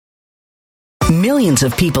Millions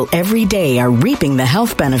of people every day are reaping the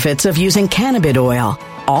health benefits of using cannabis oil,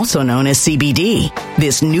 also known as CBD.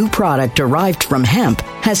 This new product derived from hemp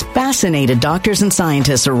has fascinated doctors and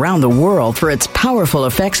scientists around the world for its powerful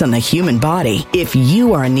effects on the human body. If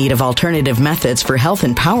you are in need of alternative methods for health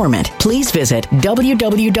empowerment, please visit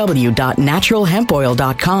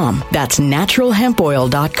www.naturalhempoil.com. That's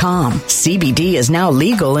naturalhempoil.com. CBD is now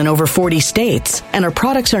legal in over 40 states, and our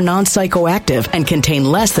products are non-psychoactive and contain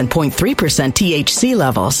less than 0.3% THC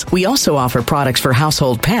levels. We also offer products for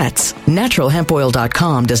household pets.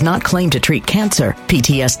 Naturalhempoil.com does not claim to treat cancer,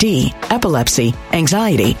 PTSD, epilepsy,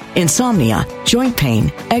 anxiety, insomnia, joint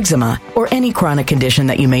pain, eczema, or any chronic condition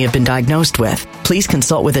that you may have been diagnosed with. Please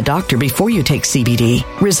consult with a doctor before you take CBD.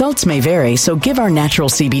 Results may vary, so give our natural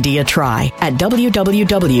CBD a try at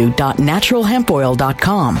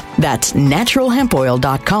www.naturalhempoil.com. That's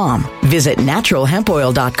naturalhempoil.com. Visit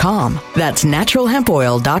naturalhempoil.com. That's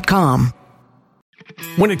naturalhempoil.com.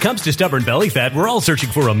 When it comes to stubborn belly fat, we're all searching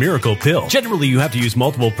for a miracle pill. Generally, you have to use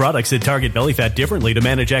multiple products that target belly fat differently to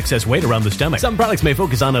manage excess weight around the stomach. Some products may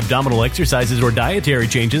focus on abdominal exercises or dietary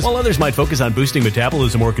changes, while others might focus on boosting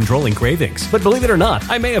metabolism or controlling cravings. But believe it or not,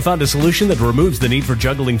 I may have found a solution that removes the need for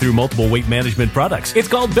juggling through multiple weight management products. It's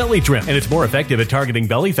called Belly Trim, and it's more effective at targeting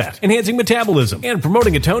belly fat, enhancing metabolism, and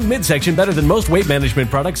promoting a toned midsection better than most weight management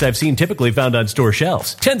products I've seen typically found on store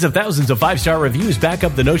shelves. Tens of thousands of 5-star reviews back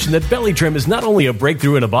up the notion that Belly Trim is not only a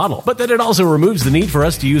breakthrough in a bottle, but that it also removes the need for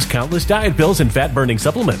us to use countless diet pills and fat-burning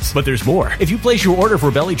supplements. But there's more. If you place your order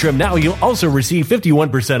for Belly Trim now, you'll also receive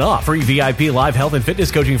 51% off, free VIP live health and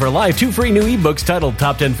fitness coaching for life, 2 free new ebooks titled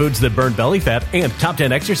Top 10 Foods That Burn Belly Fat and Top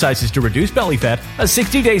 10 Exercises to Reduce Belly Fat, a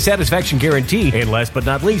 60-day satisfaction guarantee, and last but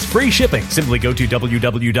not least, free shipping. Simply go to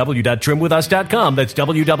www.trimwithus.com. That's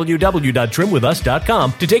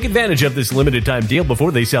www.trimwithus.com to take advantage of this limited time deal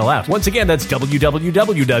before they sell out. Once again, that's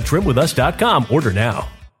www.trimwithus.com. Order now.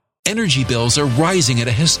 Energy bills are rising at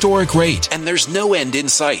a historic rate, and there's no end in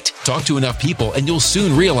sight. Talk to enough people, and you'll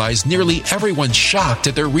soon realize nearly everyone's shocked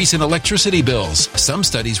at their recent electricity bills. Some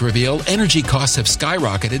studies reveal energy costs have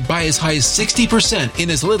skyrocketed by as high as 60%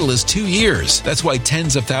 in as little as 2 years. That's why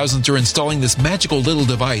tens of thousands are installing this magical little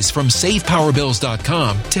device from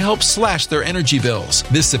SavePowerBills.com to help slash their energy bills.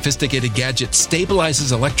 This sophisticated gadget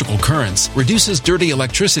stabilizes electrical currents, reduces dirty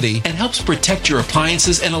electricity, and helps protect your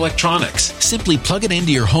appliances and electronics. Simply plug it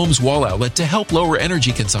into your home's wall outlet to help lower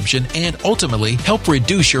energy consumption and ultimately help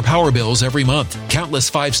reduce your power bills every month.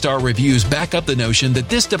 Countless 5-star reviews back up the notion that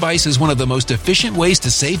this device is one of the most efficient ways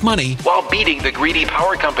to save money while beating the greedy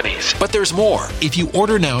power companies. But there's more. If you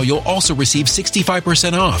order now, you'll also receive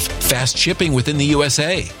 65% off, fast shipping within the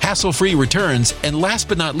USA, hassle-free returns, and last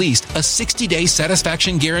but not least, a 60-day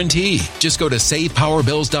satisfaction guarantee. Just go to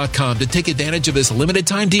SavePowerBills.com to take advantage of this limited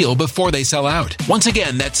time deal before they sell out. Once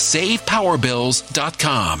again, that's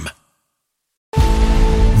SavePowerBills.com.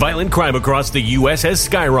 Violent crime across the U.S. has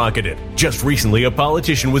skyrocketed. Just recently, a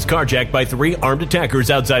politician was carjacked by 3 armed attackers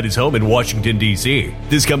outside his home in Washington, D.C.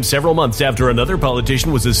 This comes several months after another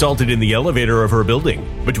politician was assaulted in the elevator of her building.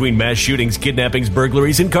 Between mass shootings, kidnappings,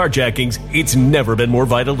 burglaries, and carjackings, it's never been more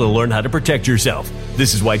vital to learn how to protect yourself.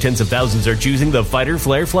 This is why tens of thousands are choosing the Fighter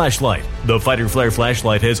Flare flashlight. The Fighter Flare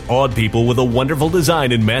flashlight has awed people with a wonderful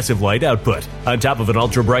design and massive light output. On top of an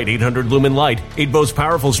ultra-bright 800-lumen light, it boasts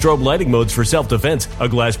powerful strobe lighting modes for self-defense, a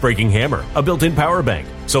glass-breaking hammer, a built-in power bank,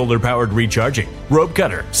 solar-powered recharging, rope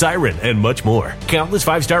cutter, siren, and much more. Countless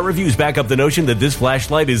 5-star reviews back up the notion that this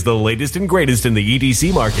flashlight is the latest and greatest in the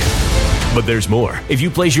EDC market. But there's more. If you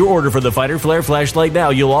place your order for the Fighter Flare flashlight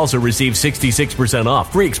now, you'll also receive 66%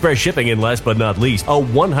 off, free express shipping, and last but not least, a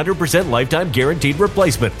 100% lifetime guaranteed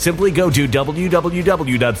replacement. Simply go to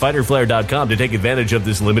www.fighterflare.com to take advantage of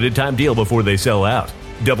this limited time deal before they sell out.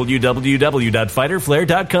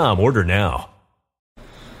 www.fighterflare.com. Order now.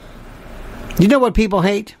 You know what people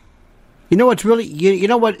hate? You know what's really, you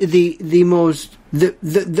know what the most,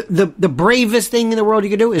 the bravest thing in the world you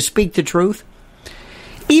can do is speak the truth.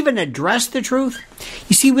 Even address the truth.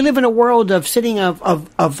 You see, we live in a world of sitting of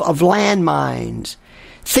landmines,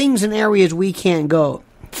 things in areas we can't go,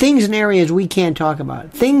 things in areas we can't talk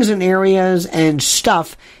about, things in areas and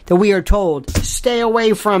stuff that we are told, stay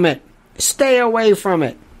away from it, stay away from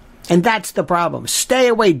it. And that's the problem. Stay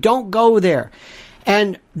away. Don't go there.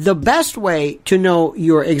 And the best way to know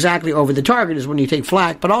you're exactly over the target is when you take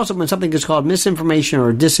flack, but also when something is called misinformation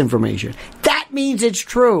or disinformation. That means it's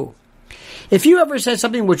true. If you ever said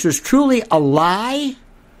something which was truly a lie,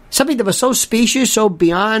 something that was so specious, so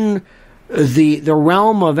beyond the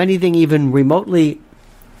realm of anything even remotely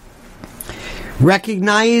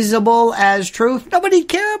recognizable as truth, nobody'd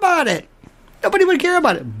care about it. Nobody would care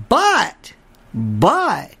about it. But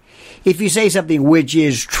If you say something which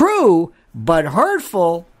is true but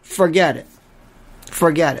hurtful, forget it.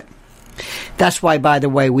 Forget it. That's why, by the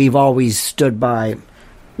way, we've always stood by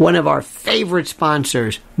one of our favorite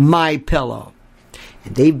sponsors, MyPillow.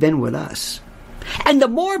 And they've been with us. And the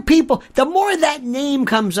more people, the more that name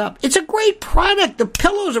comes up. It's a great product. The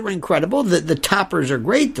pillows are incredible. The toppers are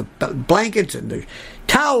great. The blankets and the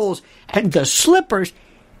towels and the slippers.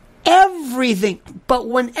 Everything. But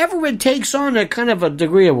whenever it takes on a kind of a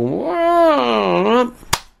degree of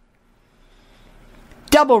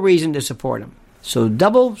double reason to support them. So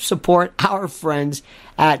double support our friends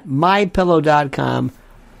at MyPillow.com.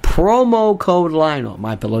 Promo code Lionel.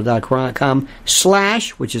 MyPillow.com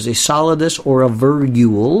 / which is a solidus or a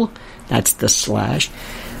virgule. That's the /.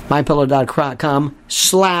 MyPillow.com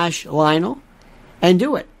 / Lionel. And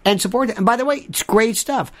do it. And support it. And by the way, it's great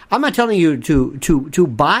stuff. I'm not telling you to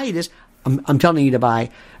buy this. I'm telling you to buy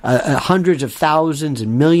hundreds of thousands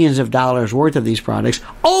and millions of dollars worth of these products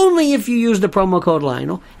only if you use the promo code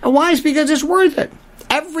Lionel. And why? It's because it's worth it.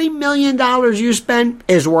 Every $1 million you spend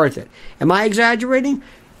is worth it. Am I exaggerating?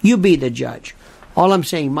 You be the judge. All I'm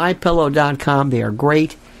saying, MyPillow.com, they are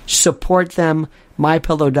great. Support them.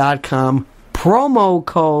 MyPillow.com, promo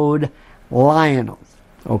code Lionel.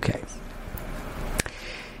 Okay.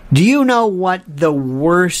 Do you know what the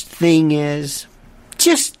worst thing is?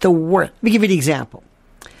 Just the worst. Let me give you an example.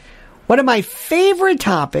 One of my favorite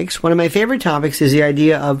topics is the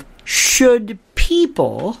idea of should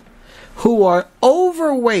people who are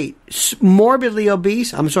overweight, morbidly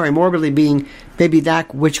obese, morbidly being maybe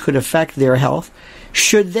that which could affect their health,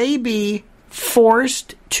 should they be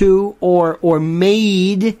forced to or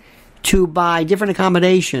made to buy different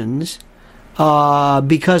accommodations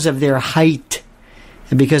because of their height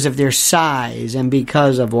and because of their size and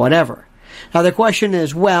because of whatever? Now the question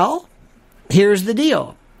is, well, here's the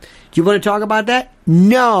deal. Do you want to talk about that?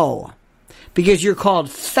 No. Because you're called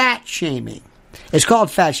fat shaming. It's called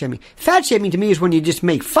fat shaming. Fat shaming to me is when you just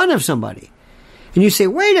make fun of somebody. And you say,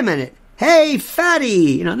 wait a minute. Hey,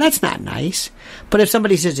 fatty. That's not nice. But if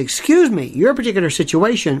somebody says, excuse me, your particular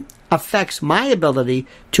situation affects my ability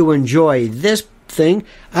to enjoy this thing,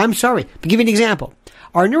 I'm sorry. But give you an example.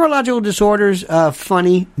 Are neurological disorders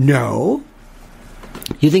funny? No.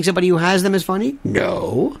 Do you think somebody who has them is funny?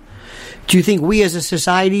 No. Do you think we as a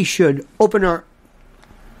society should open our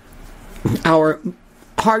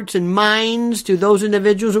hearts and minds to those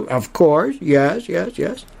individuals? Of course. Yes.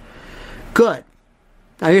 Good.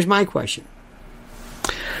 Now here's my question.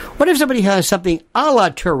 What if somebody has something a la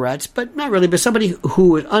Tourette's, but not really, but somebody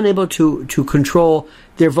who is unable to control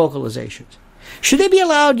their vocalizations? Should they be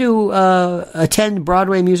allowed to attend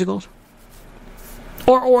Broadway musicals?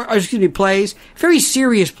 Or plays? Very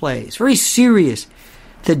serious plays. Very serious.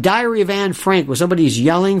 The Diary of Anne Frank, where somebody's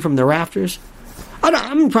yelling from the rafters.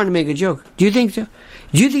 I'm trying to make a joke. Do you think so?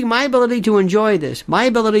 Do you think my ability to enjoy this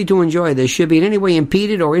should be in any way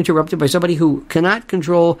impeded or interrupted by somebody who cannot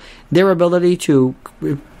control their ability to...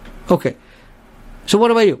 Okay. So what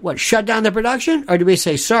do I do? What, shut down the production? Or do we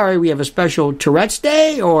say, sorry, we have a special Tourette's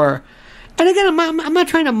Day? Or... And again, I'm not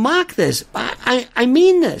trying to mock this. I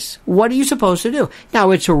mean this. What are you supposed to do?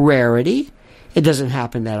 Now, it's a rarity. It doesn't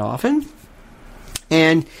happen that often.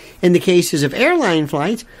 And in the cases of airline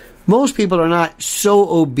flights, most people are not so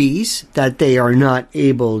obese that they are not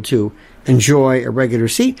able to enjoy a regular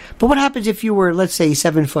seat. But what happens if you were, let's say,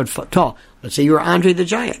 7 foot tall? Let's say you were Andre the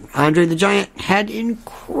Giant. Andre the Giant had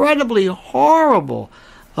incredibly horrible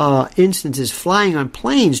instances flying on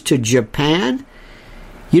planes to Japan.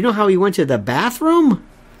 You know how he went to the bathroom?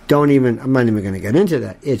 I'm not even going to get into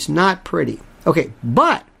that. It's not pretty. Okay,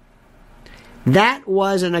 but that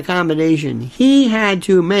was an accommodation he had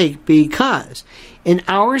to make because in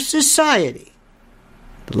our society,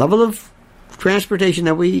 the level of transportation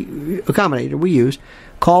that we accommodate or we use,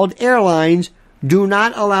 called airlines, do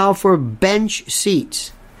not allow for bench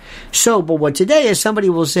seats. So, but what today is somebody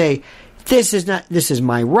will say, this is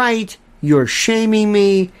my right, you're shaming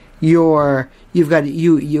me, there's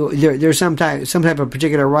some type of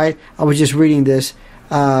particular right. I was just reading this.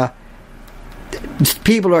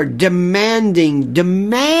 People are demanding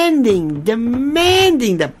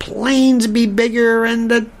that planes be bigger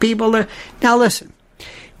and that people are... Now listen,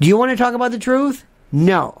 do you want to talk about the truth?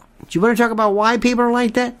 No. Do you want to talk about why people are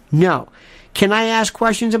like that? No. Can I ask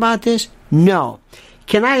questions about this? No.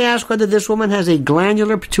 Can I ask whether this woman has a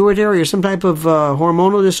glandular pituitary or some type of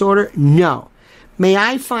hormonal disorder? No. May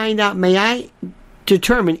I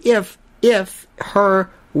determine if her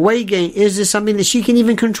weight gain, is this something that she can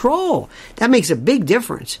even control? That makes a big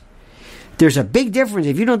difference. There's a big difference.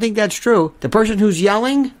 If you don't think that's true, the person who's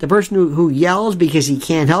yelling, the person who yells because he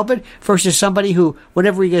can't help it, versus somebody who,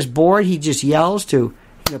 whenever he gets bored, he just yells to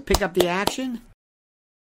pick up the action.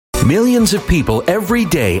 Millions of people every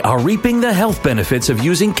day are reaping the health benefits of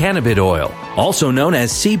using cannabis oil, also known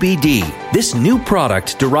as CBD. This new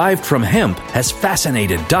product derived from hemp has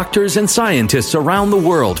fascinated doctors and scientists around the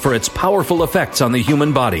world for its powerful effects on the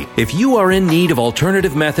human body. If you are in need of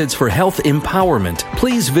alternative methods for health empowerment,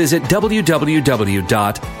 please visit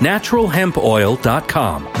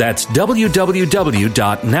www.naturalhempoil.com. That's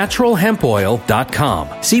www.naturalhempoil.com.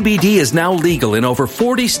 CBD is now legal in over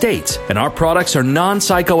 40 states, and our products are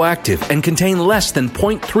non-psychoactive and contain less than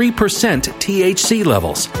 0.3% THC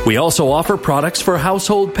levels. We also offer products for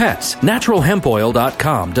household pets.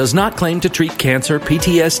 NaturalHempOil.com does not claim to treat cancer,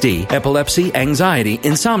 PTSD, epilepsy, anxiety,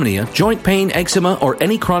 insomnia, joint pain, eczema, or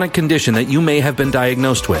any chronic condition that you may have been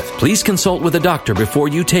diagnosed with. Please consult with a doctor before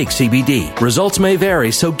you take CBD. Results may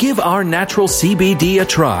vary, so give our natural CBD a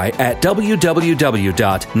try at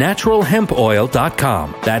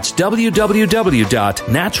www.naturalhempoil.com. That's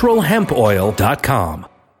www.naturalhempoil.com.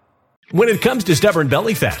 When it comes to stubborn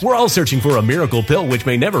belly fat, we're all searching for a miracle pill which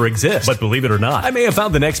may never exist. But believe it or not, I may have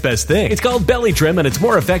found the next best thing. It's called Belly Trim, and it's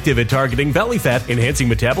more effective at targeting belly fat, enhancing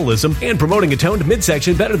metabolism, and promoting a toned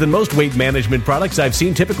midsection better than most weight management products I've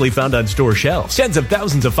seen typically found on store shelves. Tens of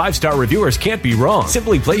thousands of 5-star reviewers can't be wrong.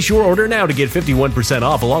 Simply place your order now to get 51%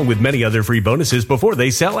 off along with many other free bonuses before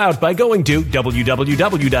they sell out by going to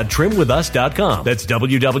www.trimwithus.com. That's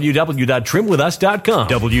www.trimwithus.com.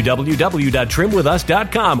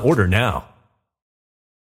 www.trimwithus.com. Order now.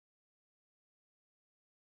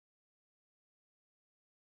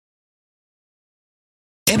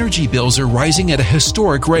 Energy bills are rising at a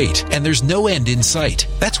historic rate, and there's no end in sight.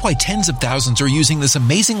 That's why tens of thousands are using this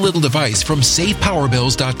amazing little device from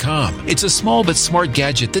SavePowerBills.com. It's a small but smart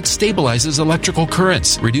gadget that stabilizes electrical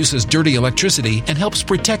currents, reduces dirty electricity, and helps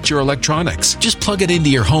protect your electronics. Just plug it into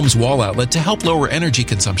your home's wall outlet to help lower energy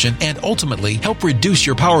consumption and ultimately help reduce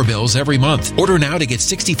your power bills every month. Order now to get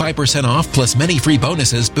 65% off plus many free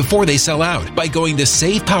bonuses before they sell out by going to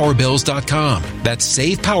SavePowerBills.com. That's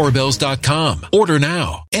SavePowerBills.com. Order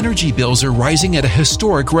now. Energy bills are rising at a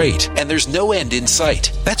historic rate, and there's no end in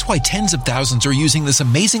sight. That's why tens of thousands are using this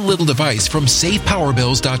amazing little device from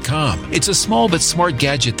SavePowerBills.com. It's a small but smart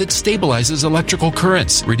gadget that stabilizes electrical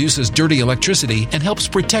currents, reduces dirty electricity, and helps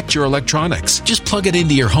protect your electronics. Just plug it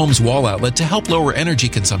into your home's wall outlet to help lower energy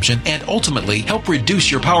consumption and ultimately help reduce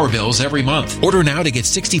your power bills every month. Order now to get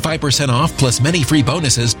 65% off plus many free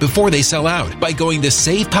bonuses before they sell out by going to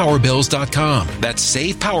SavePowerBills.com. That's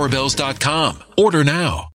SavePowerBills.com. Order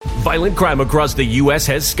now. Violent crime across the U.S.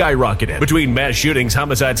 has skyrocketed. Between mass shootings,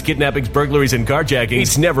 homicides, kidnappings, burglaries, and carjackings,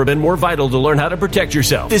 it's never been more vital to learn how to protect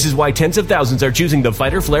yourself. This is why tens of thousands are choosing the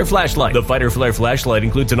Fighter Flare flashlight. The Fighter Flare flashlight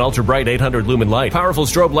includes an ultra-bright 800-lumen light, powerful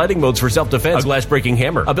strobe lighting modes for self-defense, a glass-breaking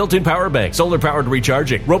hammer, a built-in power bank, solar-powered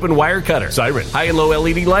recharging, rope and wire cutter, siren, high and low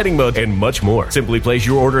LED lighting mode, and much more. Simply place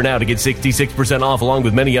your order now to get 66% off along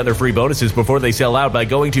with many other free bonuses before they sell out by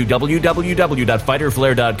going to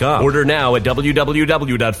www.fighterflare.com. Order now at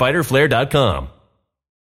www.fighterflare.com.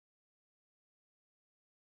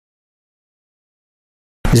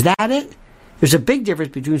 Is that it? There's a big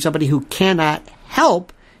difference between somebody who cannot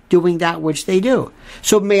help doing that which they do.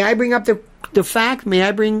 So may I bring up the fact? May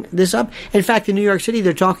I bring this up? In fact, in New York City,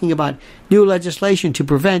 they're talking about new legislation to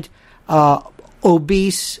prevent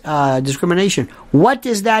obese discrimination. What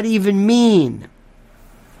does that even mean?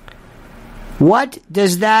 What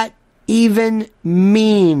does that even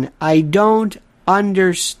mean? I don't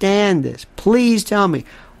understand this. Please tell me.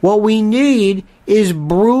 What we need is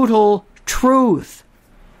brutal truth.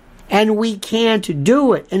 And we can't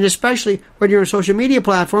do it. And especially when you're on social media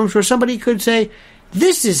platforms where somebody could say,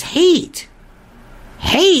 this is hate.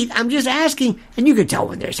 Hate? I'm just asking. And you can tell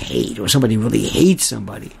when there's hate or somebody really hates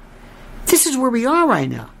somebody. This is where we are right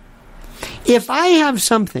now. If I have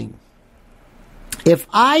something, if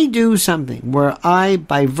I do something where I,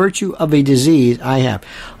 by virtue of a disease I have,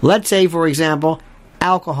 let's say, for example,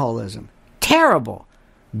 alcoholism, terrible,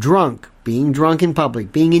 drunk, being drunk in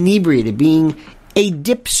public, being inebriated, being a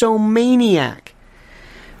dipsomaniac,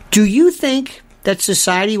 do you think that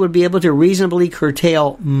society would be able to reasonably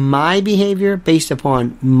curtail my behavior based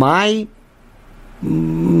upon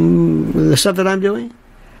the stuff that I'm doing?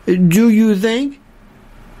 Do you think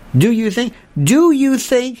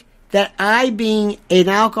that I, being an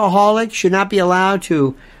alcoholic, should not be allowed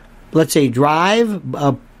to, let's say, drive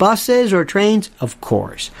buses or trains? Of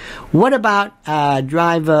course. What about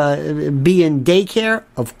be in daycare?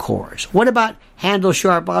 Of course. What about handle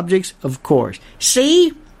sharp objects? Of course.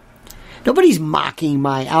 See? Nobody's mocking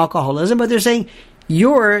my alcoholism, but they're saying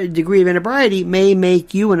your degree of inebriety may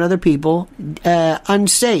make you and other people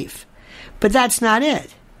unsafe. But that's not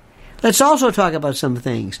it. Let's also talk about some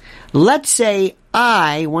things. Let's say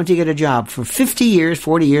I want to get a job. For 50 years,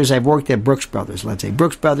 40 years, I've worked at Brooks Brothers, let's say.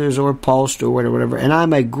 Brooks Brothers or Paul Stewart or whatever. And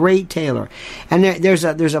I'm a great tailor. And there's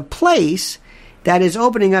a place that is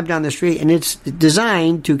opening up down the street, and it's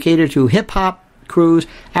designed to cater to hip-hop crews,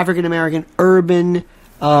 African-American, urban,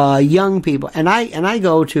 young people. And I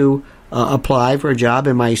go to apply for a job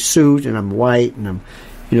in my suit, and I'm white, and I'm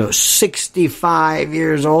 65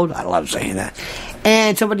 years old. I love saying that.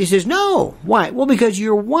 And somebody says, no. Why? Well, because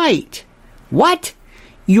you're white. What?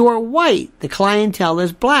 You're white. The clientele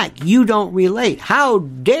is black. You don't relate. How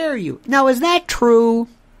dare you? Now, is that true?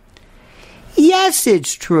 Yes,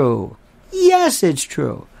 it's true. Yes, it's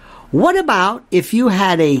true. What about if you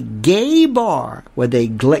had a gay bar with a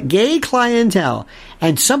gay clientele,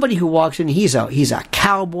 and somebody who walks in, he's a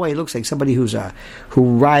cowboy, he looks like somebody who's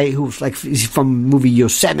like he's from movie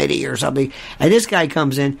Yosemite or something, and this guy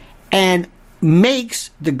comes in and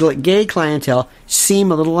makes the gay clientele seem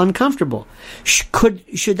a little uncomfortable.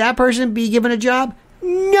 Should that person be given a job?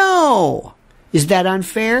 No. Is that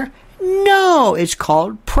unfair? No. It's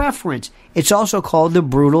called preference. It's also called the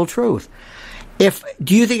brutal truth.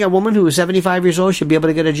 Do you think a woman who is 75 years old should be able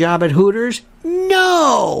to get a job at Hooters?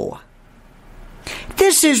 No.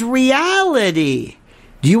 This is reality.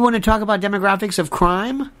 Do you want to talk about demographics of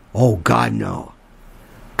crime? Oh, God, no.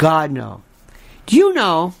 God, no. Do you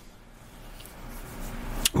know,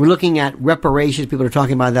 we're looking at reparations, people are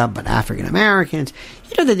talking about that, but African Americans,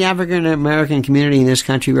 you know that the African American community in this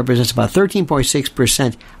country represents about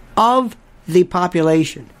 13.6% of the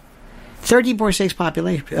population. 13.6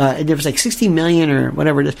 population. There was like 60 million or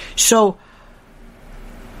whatever it is. So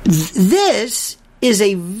this is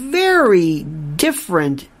a very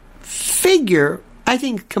different figure, I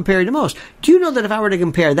think, compared to most. Do you know that if I were to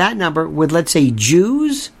compare that number with, let's say,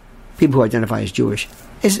 Jews, people who identify as Jewish,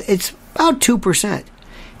 it's about 2%.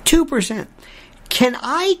 2%. Can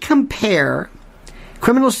I compare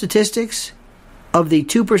criminal statistics of the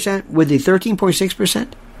 2% with the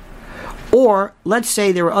 13.6%? Or let's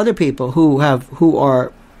say there are other people who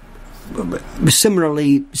are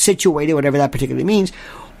similarly situated, whatever that particularly means.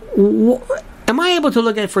 Am I able to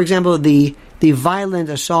look at, for example, the violent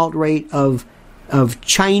assault rate of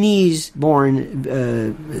Chinese-born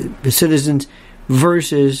citizens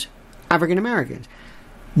versus African Americans?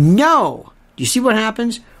 No. Do you see what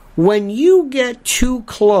happens? When you get too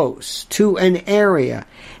close to an area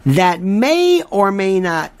that may or may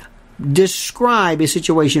not describe a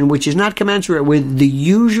situation which is not commensurate with the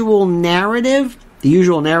usual narrative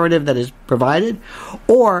that is provided,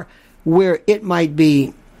 or where it might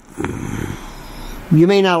be, you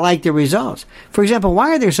may not like the results. For example, why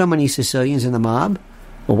are there so many Sicilians in the mob?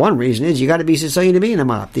 Well, one reason is you got to be Sicilian to be in the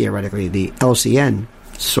mob, theoretically, the LCN,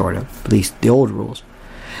 sort of, at least the old rules.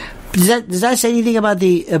 Does that say anything about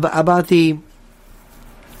the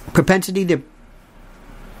propensity, the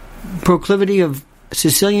proclivity of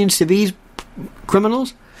Sicilians to be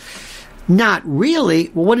criminals? Not really.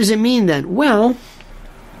 Well, what does it mean then? Well,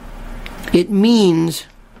 it means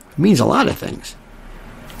a lot of things.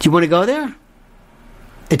 Do you want to go there?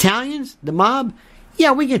 Italians? The mob?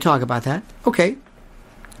 Yeah, we can talk about that. Okay.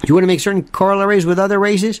 Do you want to make certain corollaries with other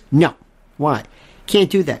races? No. Why? Can't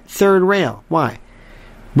do that. Third rail. Why?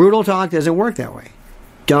 Brutal talk doesn't work that way.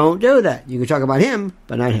 Don't do that. You can talk about him,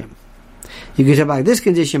 but not him. You can talk about this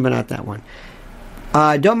condition, but not that one.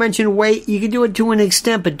 Don't mention weight. You can do it to an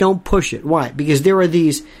extent, but don't push it. Why? Because there are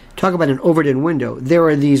these, talk about an Overton window, there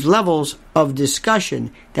are these levels of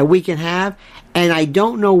discussion that we can have, and I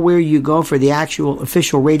don't know where you go for the actual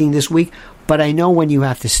official rating this week, but I know when you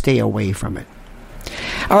have to stay away from it.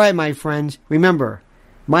 All right, my friends, remember,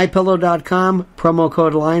 MyPillow.com, promo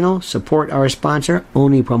code Lionel. Support our sponsor,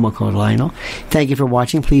 only promo code Lionel. Thank you for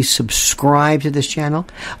watching. Please subscribe to this channel.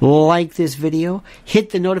 Like this video.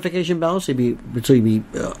 Hit the notification bell so you'll be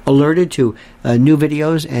alerted to new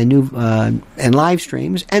videos and and live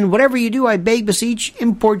streams. And whatever you do, I beg, beseech,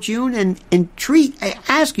 importune, and entreat. I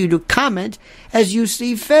ask you to comment as you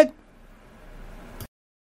see fit.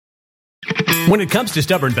 When it comes to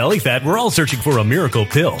stubborn belly fat, we're all searching for a miracle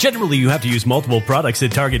pill. Generally, you have to use multiple products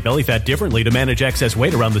that target belly fat differently to manage excess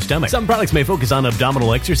weight around the stomach. Some products may focus on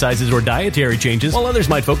abdominal exercises or dietary changes, while others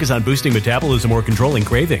might focus on boosting metabolism or controlling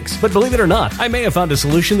cravings. But believe it or not, I may have found a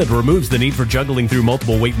solution that removes the need for juggling through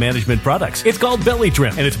multiple weight management products. It's called Belly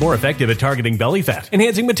Trim, and it's more effective at targeting belly fat,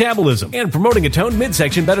 enhancing metabolism, and promoting a toned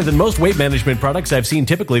midsection better than most weight management products I've seen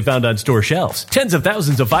typically found on store shelves. Tens of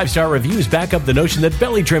thousands of 5-star reviews back up the notion that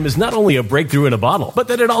Belly Trim is not only a breakthrough breakthrough in a bottle, but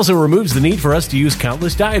that it also removes the need for us to use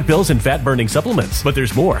countless diet pills and fat-burning supplements. But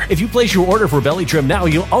there's more. If you place your order for Belly Trim now,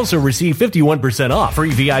 you'll also receive 51% off, free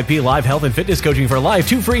VIP live health and fitness coaching for life,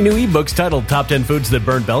 2 free new ebooks titled Top 10 Foods That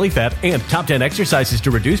Burn Belly Fat and Top 10 Exercises to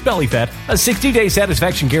Reduce Belly Fat, a 60-day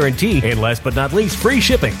satisfaction guarantee, and last but not least, free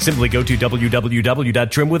shipping. Simply go to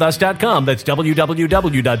www.trimwithus.com. That's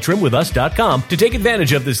www.trimwithus.com to take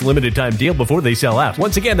advantage of this limited time deal before they sell out.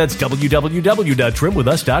 Once again, that's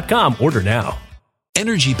www.trimwithus.com. Order now.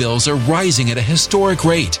 Energy bills are rising at a historic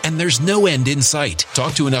rate, and there's no end in sight.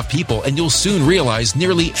 Talk to enough people, and you'll soon realize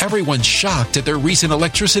nearly everyone's shocked at their recent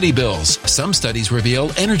electricity bills. Some studies reveal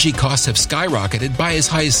energy costs have skyrocketed by as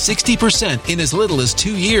high as 60% in as little as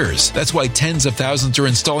 2 years. That's why tens of thousands are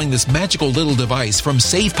installing this magical little device from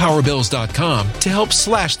SavePowerBills.com to help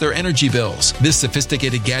slash their energy bills. This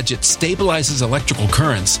sophisticated gadget stabilizes electrical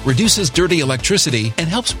currents, reduces dirty electricity, and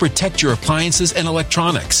helps protect your appliances and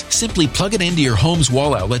electronics. Simply plug it into your home's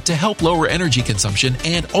wall outlet to help lower energy consumption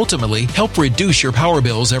and ultimately help reduce your power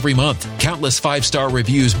bills every month. Countless 5-star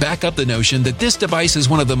reviews back up the notion that this device is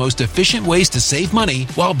one of the most efficient ways to save money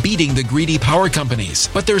while beating the greedy power companies.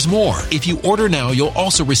 But there's more. If you order now, you'll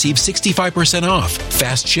also receive 65% off,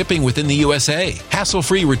 fast shipping within the USA,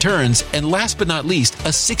 hassle-free returns, and last but not least, a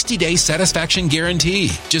 60-day satisfaction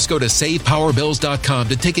guarantee. Just go to SavePowerBills.com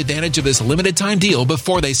to take advantage of this limited time deal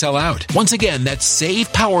before they sell out. Once again, that's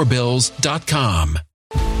SavePowerBills.com.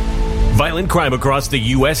 Violent crime across the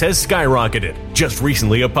U.S. has skyrocketed. Just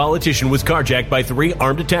recently, a politician was carjacked by 3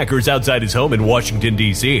 armed attackers outside his home in Washington,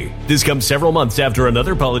 D.C. This comes several months after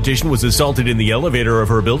another politician was assaulted in the elevator of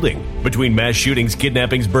her building. Between mass shootings,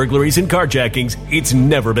 kidnappings, burglaries, and carjackings, it's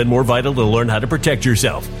never been more vital to learn how to protect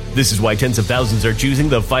yourself. This is why tens of thousands are choosing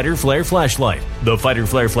the Fighter Flare flashlight. The Fighter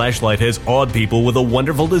Flare flashlight has awed people with a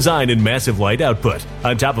wonderful design and massive light output.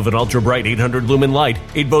 On top of an ultra-bright 800-lumen light,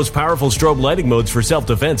 it boasts powerful strobe lighting modes for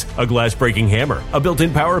self-defense, a glass-breaking hammer, a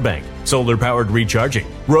built-in power bank, solar-powered recharging,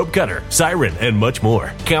 rope cutter, siren, and much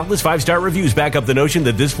more. Countless 5-star reviews back up the notion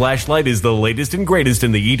that this flashlight is the latest and greatest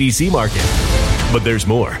in the EDC market. But there's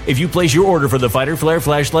more. If you place your order for the Fighter Flare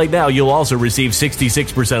flashlight now, you'll also receive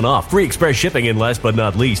 66% off, free express shipping, and last but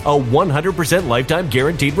not least, a 100% lifetime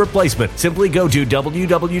guaranteed replacement. Simply go to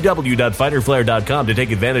www.fighterflare.com to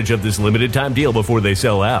take advantage of this limited time deal before they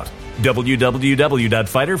sell out.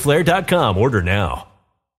 www.fighterflare.com. Order now.